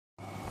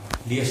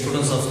Dear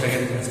students of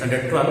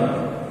standard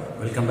 12,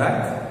 welcome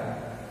back.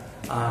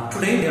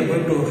 Today we are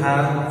going to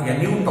have a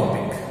new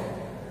topic,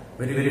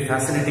 very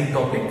fascinating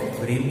topic,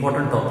 very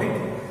important topic.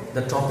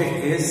 The topic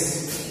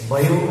is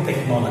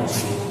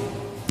biotechnology.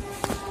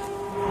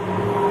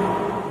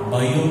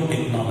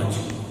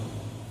 Biotechnology.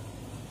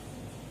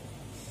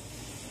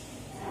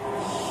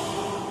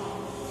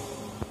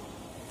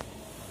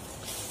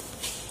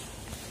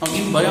 Now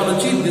in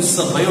biology, this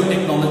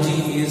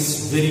biotechnology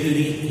is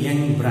very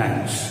young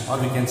branch, or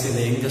we can say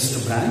the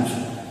youngest branch,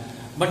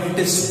 but it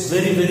is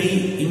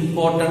very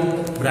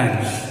important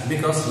branch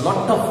because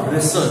lot of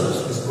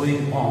research is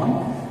going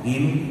on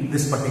in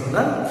this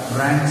particular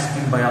branch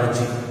in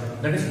biology,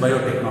 that is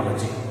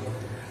biotechnology.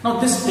 Now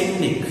this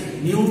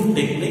technique, new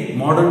technique,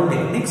 modern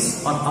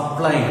techniques are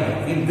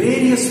applied in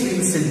various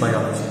fields in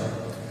biology.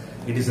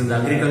 It is in the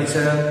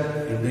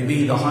agriculture, it may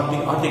be in the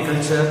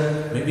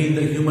horticulture, maybe in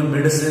the human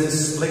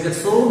medicines, like that,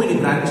 so many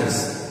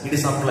branches it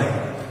is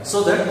applied.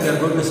 So that we are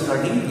going to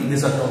study in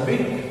this topic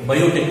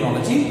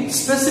biotechnology,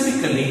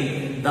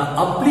 specifically the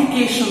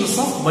applications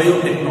of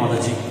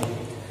biotechnology.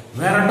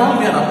 Where and all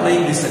we are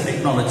applying these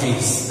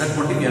technologies, that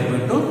what we are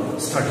going to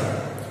study.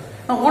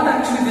 Now what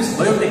actually is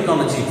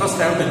biotechnology? First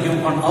I have to give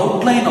an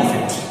outline of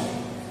it.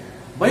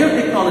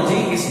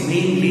 Biotechnology is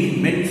mainly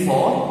meant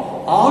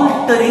for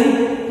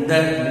altering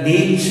the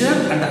nature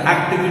and the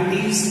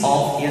activities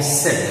of a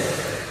cell.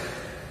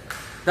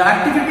 The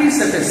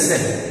activities of a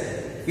cell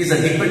is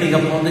depending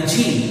upon the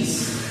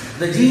genes.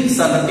 The genes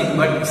are nothing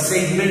but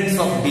segments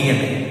of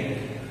DNA.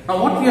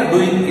 Now what we are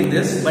doing in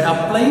this, by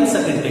applying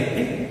certain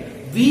technique,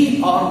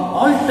 we are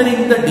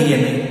altering the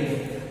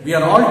DNA. We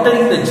are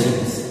altering the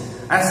genes.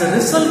 As a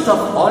result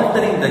of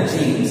altering the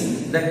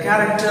genes, the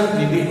character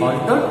will be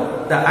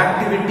altered, the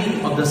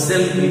activity of the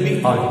cell will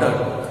be altered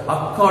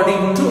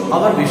according to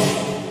our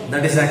wish.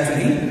 That is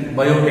actually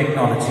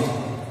biotechnology.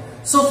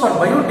 So for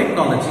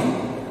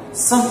biotechnology,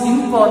 some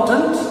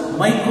important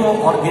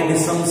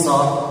microorganisms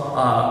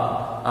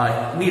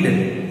are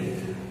needed.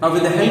 Now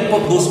with the help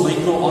of those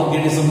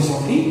microorganisms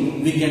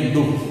only we can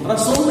do. There are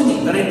so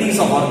many varieties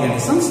of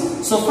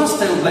organisms. So first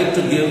I would like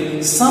to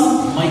give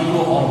some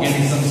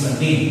microorganisms a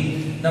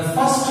name. The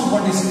first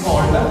one is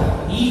called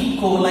E.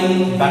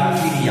 coli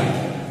bacteria.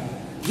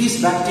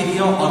 These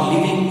bacteria are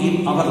living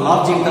in our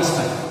large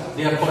intestine.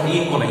 They are called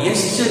E. coli.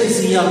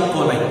 Escherichia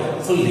coli,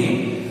 full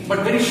name, but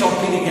very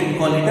shortly we can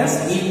call it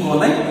as E.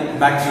 coli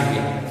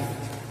bacteria.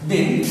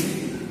 Then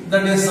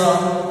that is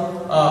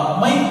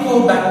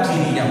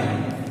Mycobacterium.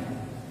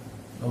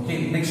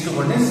 Okay, next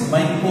one is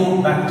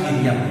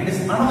Mycobacterium. It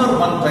is another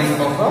one type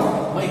of a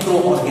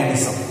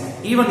microorganism.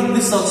 Even in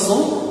this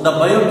also, the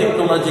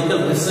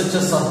biotechnological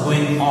researches are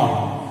going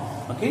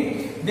on.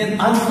 Okay, then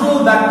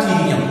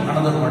Agrobacterium.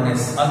 Another one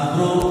is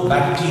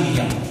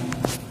Agrobacterium.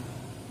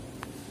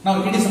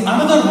 Now it is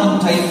another one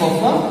type of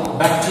a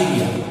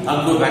bacteria,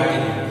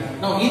 agrobacterium.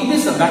 Now in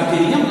this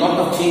bacterium, lot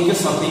of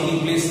changes are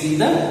taking place in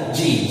the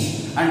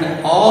genes,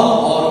 and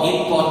all are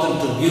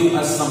important to give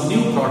us some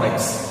new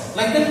products.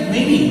 Like that,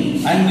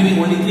 many, I am giving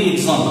only 3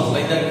 examples.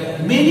 Like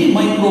that, many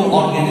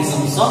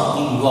microorganisms are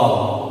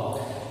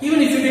involved.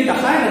 Even if you take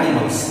higher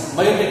animals,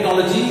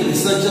 biotechnology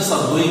researchers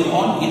are going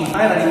on in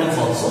higher animals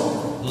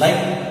also. Like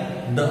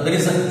there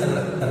is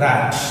a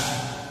rat.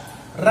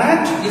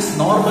 Rat is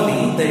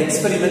normally the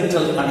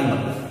experimental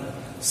animal.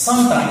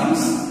 Sometimes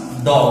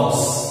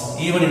dogs.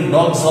 Even in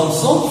dogs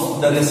also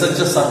the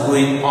researchers are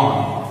going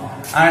on.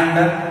 And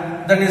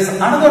that is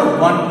another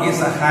one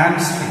is a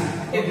hamstring.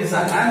 It is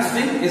a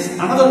hamstring is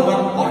another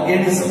one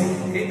organism.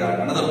 Okay, that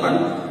another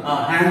one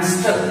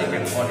hamster. We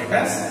can call it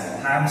as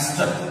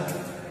hamster.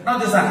 Now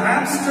this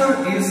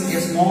hamster is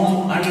a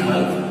small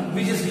animal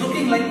which is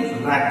looking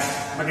like rat,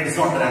 but it is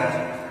not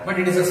rat. But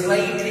it is a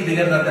slightly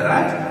bigger than the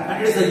rat,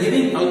 and it is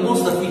giving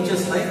almost the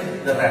features like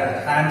the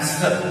rat,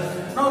 hamster.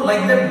 Now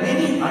like that,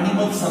 many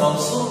animals are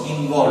also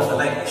involved,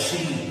 like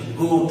sheep,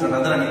 goat and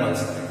other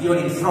animals. Even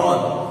in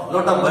frog,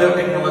 lot of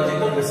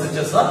biotechnological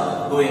researches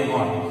are going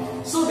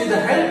on. So with the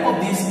help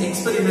of these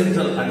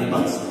experimental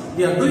animals,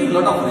 we are doing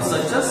lot of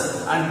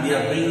researches and we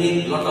are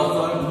bringing lot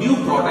of new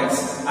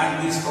products,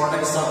 and these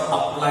products are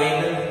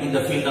applied in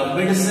the field of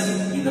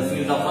medicine, in the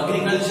field of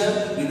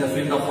agriculture, in the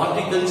field of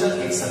horticulture,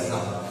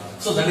 etc.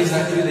 So that is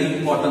actually the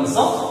importance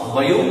of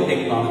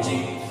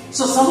biotechnology.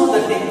 So some of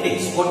the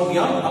techniques what we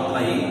are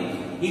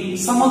applying in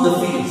some of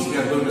the fields we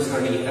are going to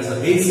study as a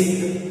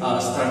basic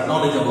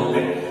knowledge about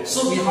it.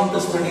 So we have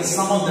to study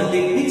some of the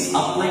techniques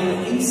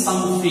applied in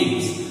some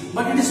fields.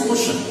 But it is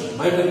ocean.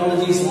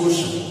 Biotechnology is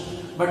ocean.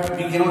 But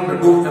we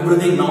cannot do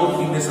everything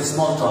now in this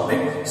small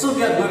topic. So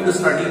we are going to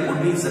study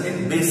only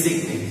certain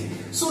basic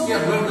things. So we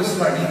are going to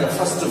study the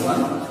first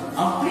one,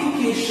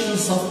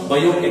 applications of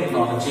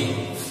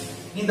biotechnology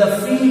in the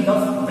field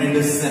of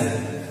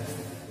medicine.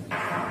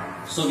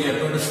 So we are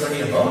going to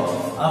study about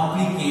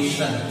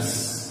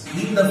applications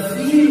in the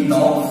field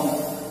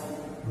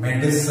of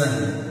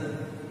medicine.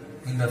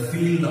 In the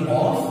field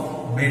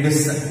of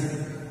medicine.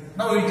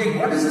 Now we take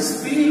what is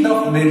this field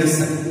of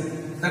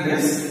medicine? That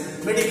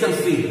is medical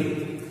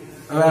field.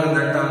 where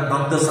that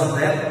doctors are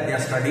there, they are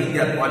studying, they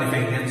are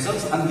qualifying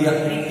themselves, and they are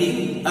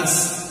treating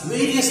us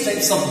various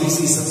types of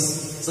diseases.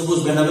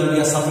 Suppose whenever we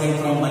are suffering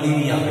from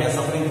malaria, we are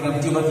suffering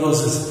from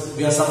tuberculosis,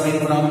 we are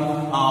suffering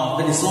from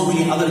there is so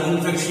many other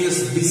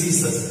infectious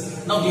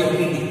diseases. Now we are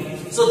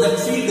treating. So that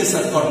field is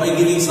called by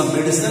giving some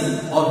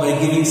medicine or by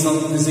giving some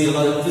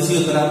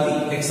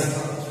physiotherapy, etc.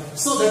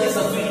 So that is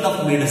the field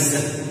of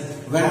medicine,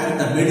 where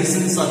the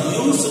medicines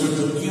are used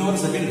to cure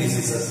certain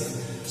diseases.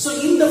 So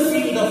in the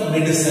field of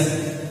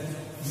medicine,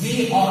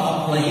 we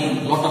are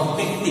applying lot of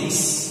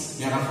techniques.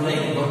 We are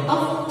applying lot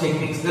of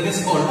techniques. That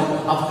is called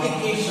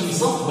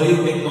applications of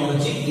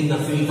biotechnology in the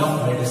field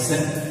of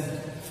medicine.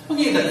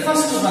 Okay, the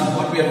first one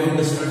what we are going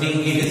to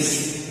study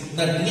is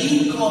the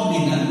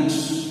recombinant.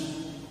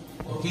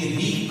 Okay,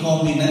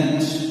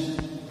 recombinant.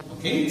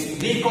 Okay,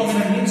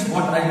 recombinant means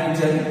what I will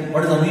tell you.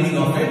 What is the meaning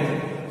of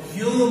it?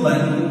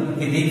 Human.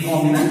 Okay,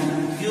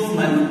 recombinant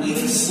human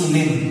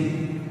insulin.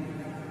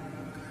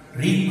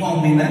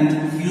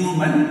 Recombinant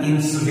human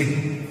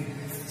insulin.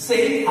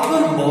 Say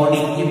our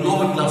body in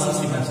lower classes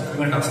we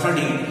have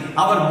studied.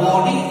 Our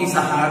body is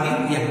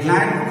having a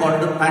gland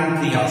called the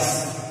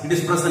pancreas. It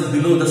is present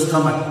below the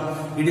stomach.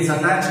 It is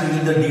attached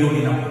with the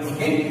duodenum.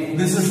 Okay,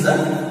 this is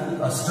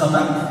the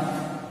stomach.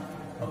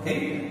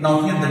 Okay,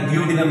 now here the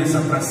duodenum is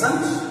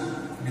present.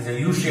 It is a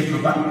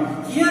U-shaped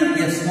one. Here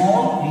a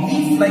small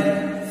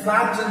leaf-like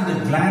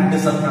flattened gland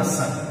is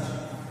present.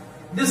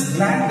 This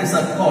gland is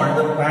called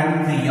the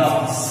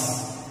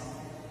pancreas.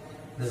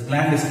 This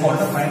gland is called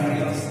the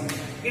pancreas.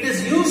 It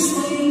is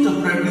useful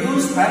to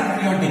produce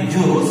pancreatic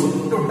juice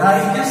to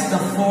digest the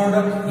food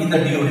in the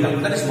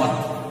duodenum. That is one.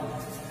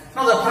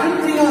 Now the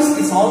pancreas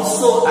is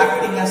also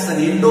acting as an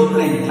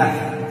endocrine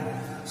gland.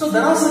 So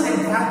there are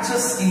certain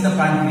patches in the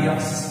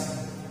pancreas,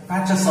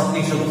 patches of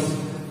tissues.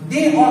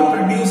 They are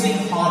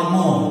producing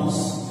hormones.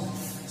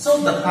 So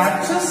the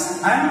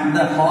patches and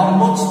the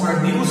hormones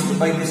produced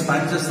by these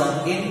patches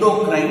are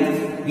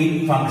endocrine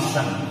in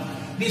function.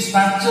 These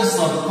patches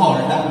are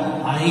called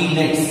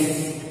islets.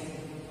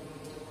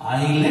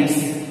 Islets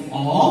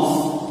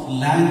of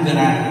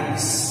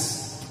Langerhans.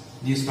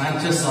 These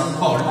patches are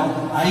called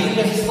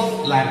islets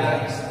of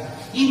Langerhans.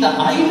 In the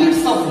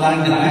islets of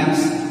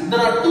Langerhans, there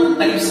are two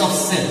types of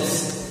cells.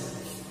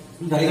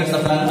 In the islets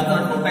of Langerhans, there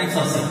are two types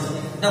of cells.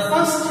 The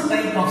first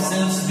type of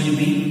cells will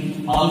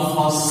be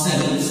alpha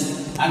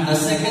cells, and the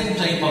second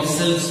type of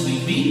cells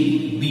will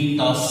be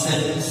beta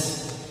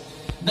cells.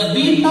 The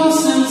beta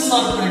cells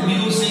are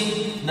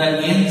producing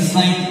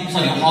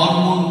the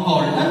hormone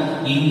called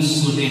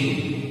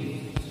insulin.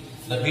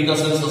 The beta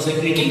cells are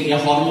secreting a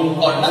hormone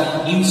called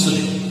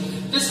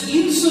insulin. This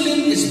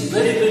insulin is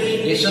very,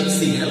 very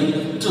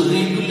essential to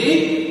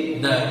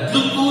regulate the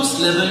glucose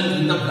level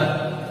in the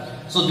blood.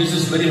 So this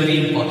is very,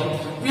 very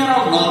important. We are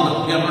all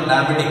normal. We are not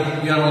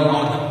diabetic. We are all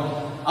normal.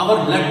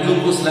 Our blood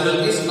glucose level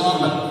is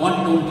normal,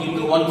 120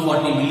 to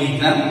 140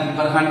 milligram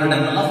per 100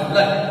 ml of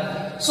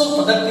blood.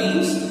 So that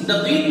means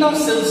the beta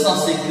cells are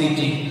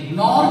secreting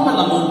normal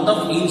amount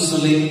of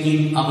insulin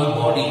in our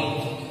body.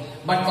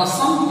 But for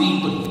some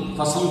people,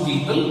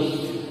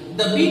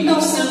 the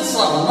beta cells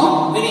are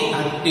not very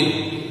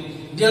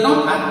active. They are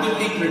not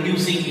actively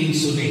producing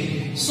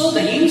insulin. So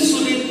the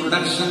insulin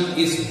production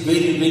is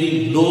very,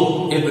 very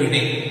low every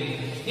day.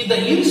 If the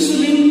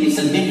insulin is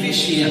a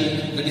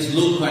deficient, that is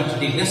low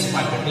quantity, less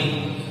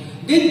quantity,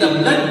 then the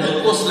blood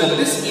glucose level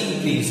is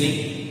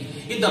increasing.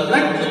 If the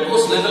blood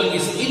glucose level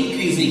is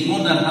increasing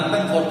more than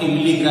 140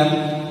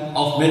 milligram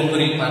of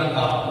mercury per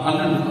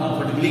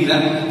 140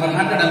 milligram per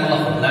 100 ml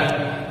of blood,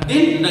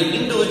 then the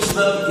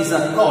individual is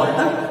called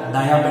a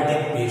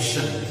diabetic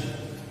patient.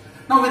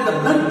 Now when the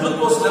blood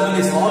glucose level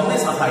is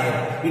always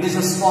higher, it is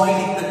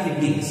spoiling the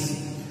kidneys.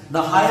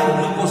 The higher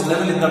glucose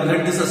level in the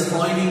blood is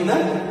spoiling the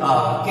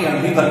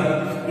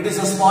liver. It is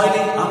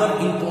spoiling other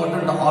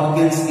important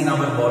organs in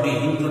our body,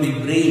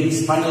 including brain,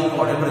 spinal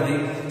cord,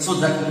 everything. So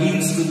that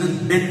leads to the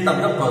death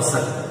of the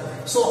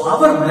person. So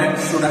our blood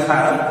should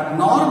have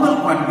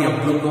normal quantity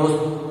of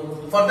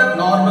glucose. For that,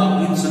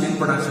 normal insulin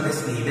production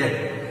is needed.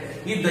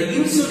 If the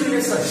insulin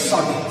is a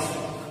shortage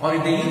or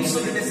if the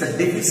insulin is a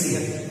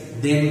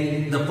deficient,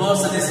 then the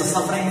person is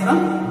suffering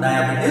from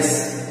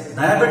diabetes.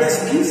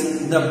 Diabetes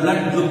means the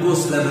blood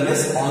glucose level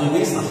is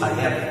always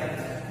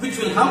higher, which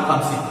will have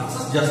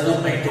consequences, just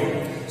now I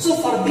told. So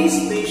for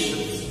these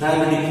patients,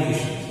 diabetic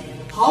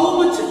patients, how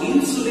much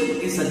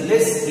insulin is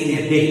less in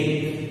a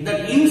day,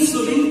 that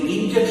insulin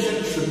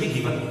injection should be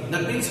given.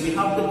 That means we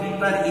have to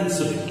prepare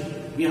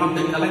insulin. We have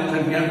to collect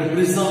and we have to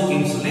preserve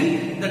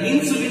insulin. That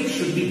insulin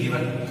should be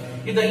given.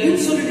 If the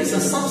insulin is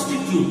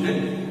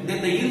substituted,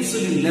 then the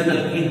insulin level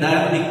in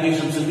diabetic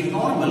patients will be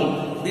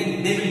normal.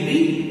 Then they will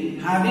be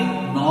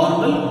having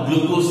normal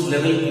glucose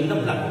level in the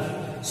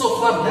blood. So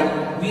for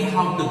that we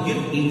have to give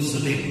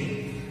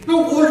insulin.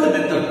 Now old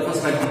method,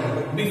 first I want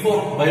to do,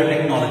 before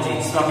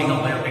biotechnology, starting of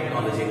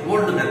biotechnology,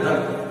 old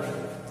method,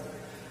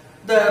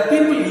 the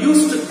people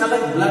used to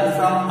collect blood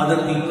from other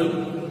people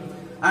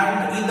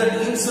and in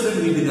that insulin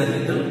will be there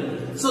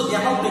little. So they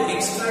have to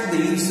extract the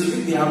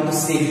insulin, they have to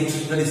save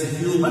it. That is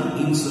human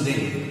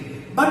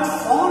insulin. But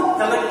for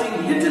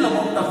collecting little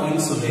amount of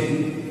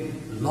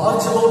insulin,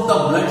 large amount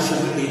of blood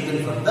should be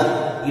taken from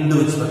the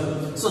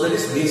individual. So that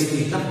is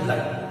wastage of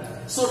blood.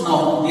 So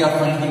now we are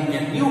finding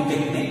a new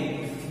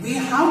technique. We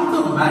have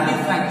to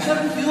manufacture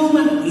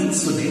human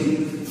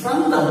insulin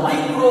from the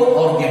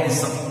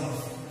microorganism.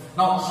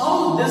 Now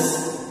how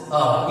this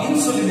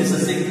insulin is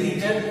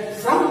secreted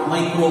from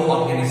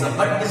microorganism,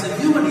 but it is a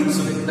human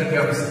insulin that we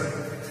have to say.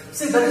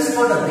 See, that is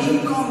called a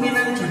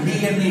recombinant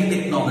DNA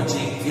technology.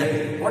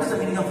 Here, what is the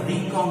meaning of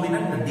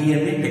recombinant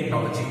DNA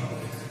technology?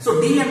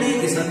 So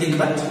DNA is nothing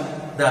but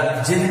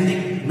the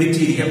genetic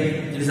material.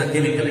 It is a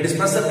chemical. It is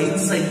present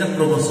inside the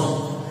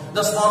chromosome.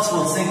 The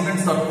small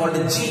segments are called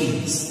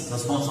genes. The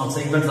small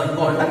segments are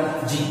called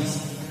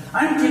genes.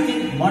 I am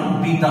taking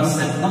one beta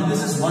cell. Now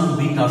this is one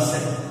beta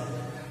cell.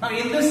 Now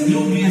in this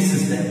nucleus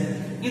is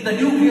there. In the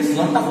nucleus,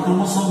 lot of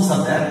chromosomes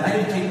are there. I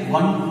will take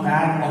one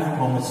pair of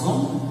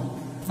chromosome.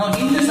 Now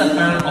in this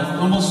pair of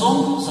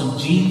chromosomes, some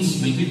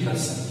genes will be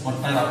present.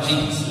 One pair of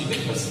genes will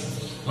be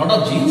present. Lot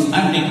of genes I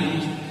am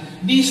taking.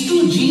 These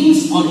two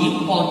genes are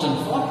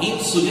important for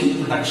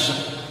insulin production.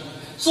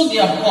 So they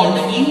are called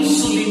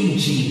insulin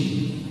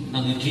gene.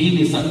 Now the gene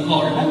is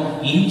called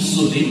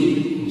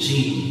insulin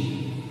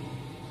gene.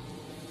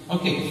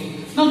 Okay.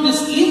 Now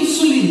this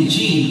insulin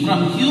gene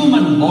from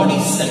human body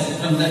cell,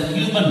 from the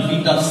human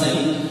beta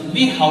cell,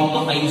 we have to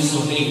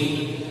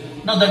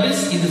isolate. Now that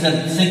is, it is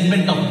a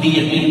segment of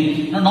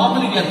DNA. Now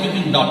normally we are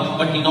keeping dot,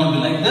 but it don't be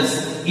like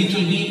this. It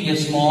will be a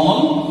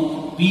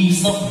small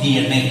piece of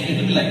DNA.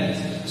 It will be like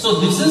this. So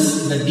this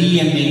is the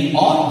DNA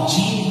or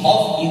gene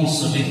of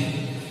insulin.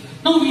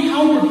 Now we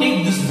have to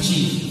take this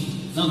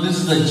gene. Now this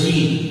is the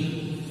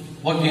gene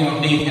what we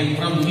have taken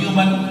from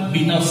human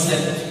beta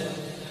cell.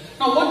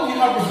 Now what we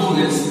have to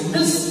do is,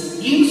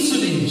 this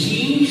insulin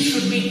gene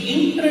should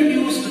be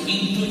introduced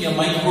into a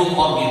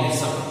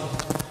microorganism.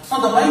 Now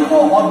the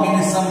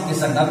microorganism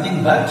is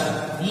nothing but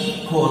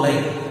E.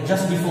 coli.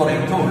 Just before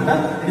I told,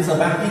 it is a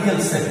bacterial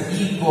cell,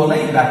 E.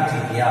 coli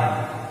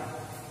bacteria.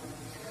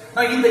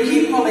 Now in the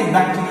E. coli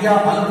bacteria,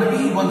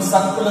 already one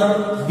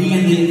circular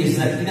DNA is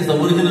there. It is the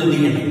original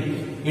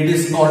DNA. It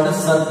is called a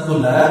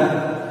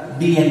circular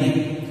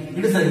DNA.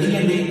 It is the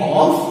DNA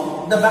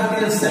of the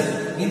bacterial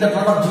cell. In the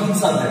lot of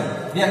genes are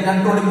there. They are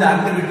controlling the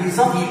activities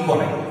of E.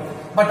 coli.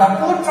 But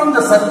apart from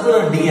the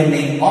circular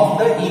DNA of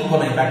the E.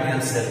 coli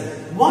bacterial cell,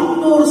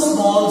 one more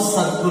small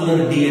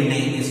circular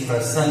DNA is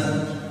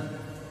present.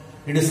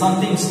 It is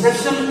something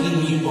special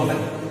in E. coli.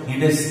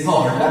 It is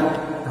called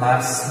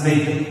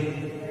plasmid.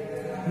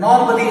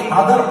 Normally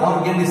other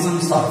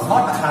organisms are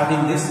not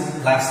having this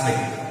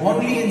plasmid.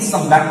 Only in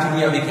some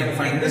bacteria we can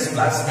find this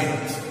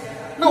plasmid.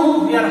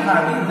 Now we are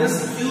having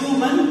this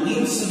human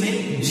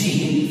insulin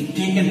gene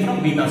taken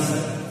from beta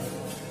cell.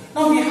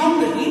 Now we have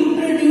to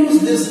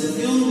introduce this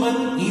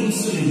human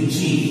insulin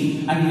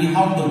gene and we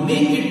have to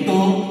make it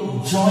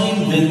to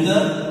join with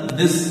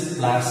this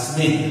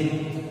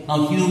plasmid.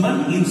 Now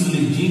human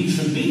insulin gene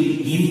should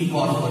be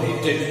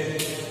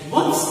incorporated.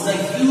 Once the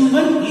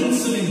human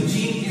insulin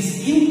gene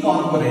is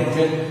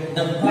incorporated,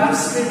 the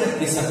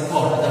plasmid is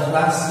called, the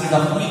plasmid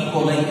of E.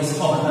 coli is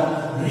called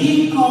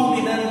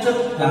recombinant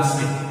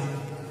plasmid.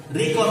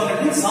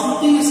 Recombinant means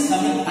something is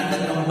coming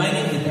and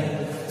combining with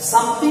it.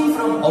 Something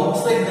from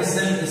outside the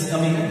cell is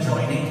coming and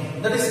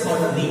joining. That is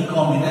called a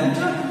recombinant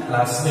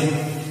plasmid.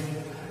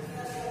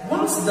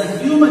 Once the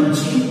human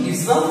gene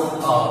is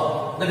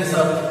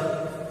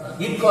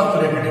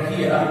incorporated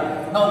here,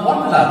 now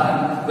what will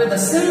happen? When the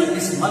cell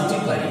is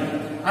multiplying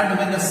and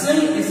when the cell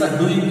is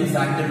doing its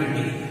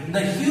activity,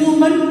 the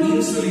human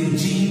insulin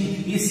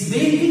gene is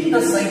making the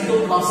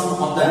cytoplasm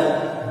of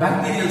the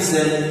bacterial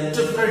cell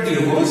to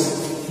produce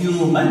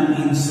human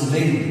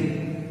insulin.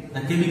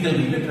 The chemical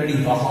will be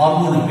produced, the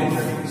hormone will be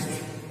produced.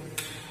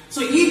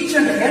 So each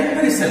and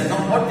every cell,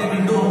 now what they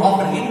will do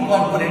after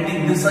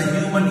incorporating this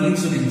human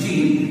insulin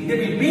gene, they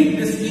will make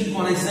this E.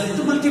 coli cell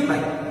to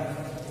multiply.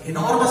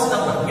 Enormous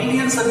number,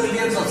 millions and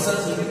millions of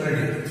cells will be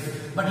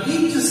produced. But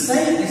each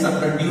cell is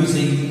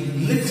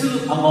producing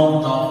little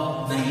amount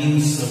of the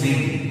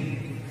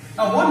insulin.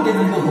 Now what they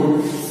will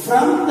do,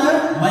 from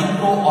the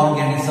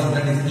microorganism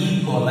that is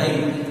E.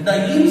 coli, the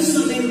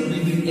insulin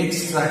will be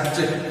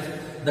extracted.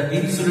 That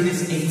insulin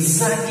is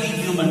exactly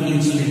human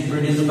insulin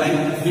produced by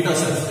beta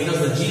cells because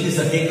the gene is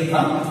taken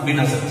from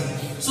beta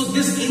cells. So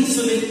this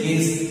insulin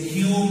is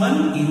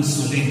human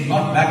insulin,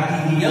 not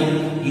bacterial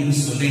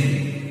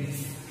insulin.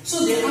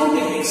 So they have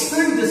to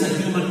extract this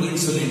human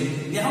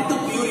insulin, they have to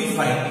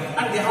purify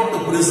and they have to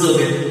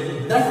preserve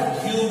it.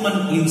 That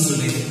human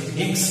insulin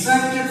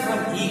extracted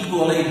from E.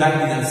 coli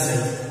bacterial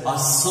cells are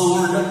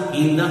sold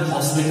in the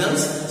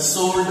hospitals,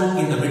 sold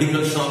in the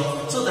medical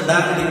shop. So the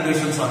diabetic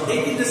patients are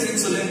taking this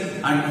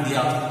insulin and they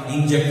are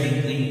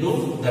injecting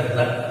into their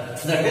blood.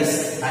 That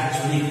is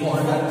actually called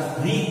a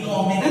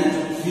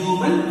recombinant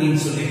human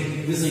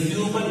insulin. This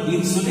human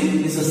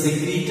insulin is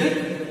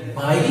secreted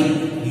by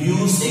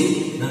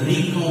using the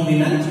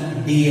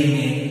recombinant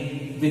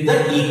DNA with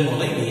the E.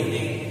 coli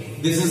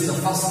DNA. This is the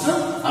first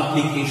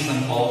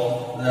application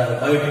of the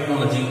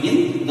biotechnology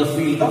in the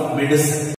field of medicine.